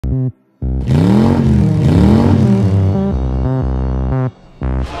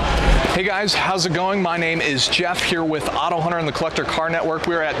Hey guys, how's it going? My name is Jeff here with AutoHunter and the Collector Car Network.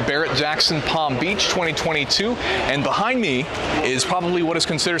 We're at Barrett-Jackson, Palm Beach 2022, and behind me is probably what is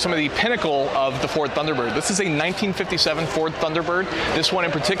considered some of the pinnacle of the Ford Thunderbird. This is a 1957 Ford Thunderbird. This one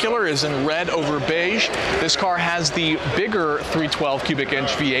in particular is in red over beige. This car has the bigger 312 cubic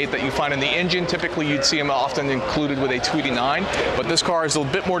inch V8 that you find in the engine. Typically you'd see them often included with a 289, but this car is a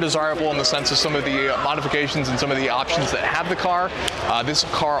bit more desirable in the sense of some of the modifications and some of the options that have the car. This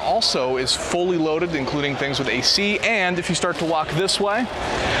car also is fully loaded, including things with AC, and if you start to walk this way,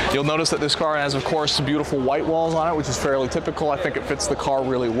 you'll notice that this car has, of course, some beautiful white walls on it, which is fairly typical. I think it fits the car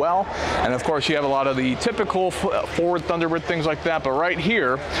really well. And of course, you have a lot of the typical Ford Thunderbird things like that, but right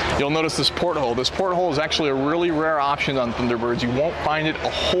here, you'll notice this porthole. This porthole is actually a really rare option on Thunderbirds. You won't find it a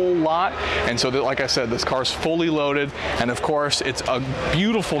whole lot, and so that, like I said, this car is fully loaded, and of course, it's a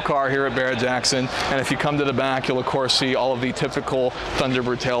beautiful car here at Barrett-Jackson, and if you come to the back, you'll of course see all of the typical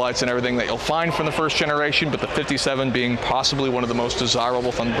Thunderbird taillights and everything that you'll find from the first generation, but the 57 being possibly one of the most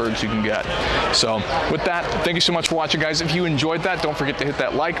desirable Thunderbirds you can get. So with that, thank you so much for watching, guys. If you enjoyed that, don't forget to hit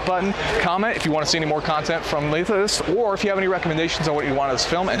that like button, comment if you want to see any more content from this, or if you have any recommendations on what you want us to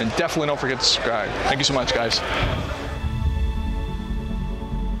film, and definitely don't forget to subscribe. Thank you so much, guys.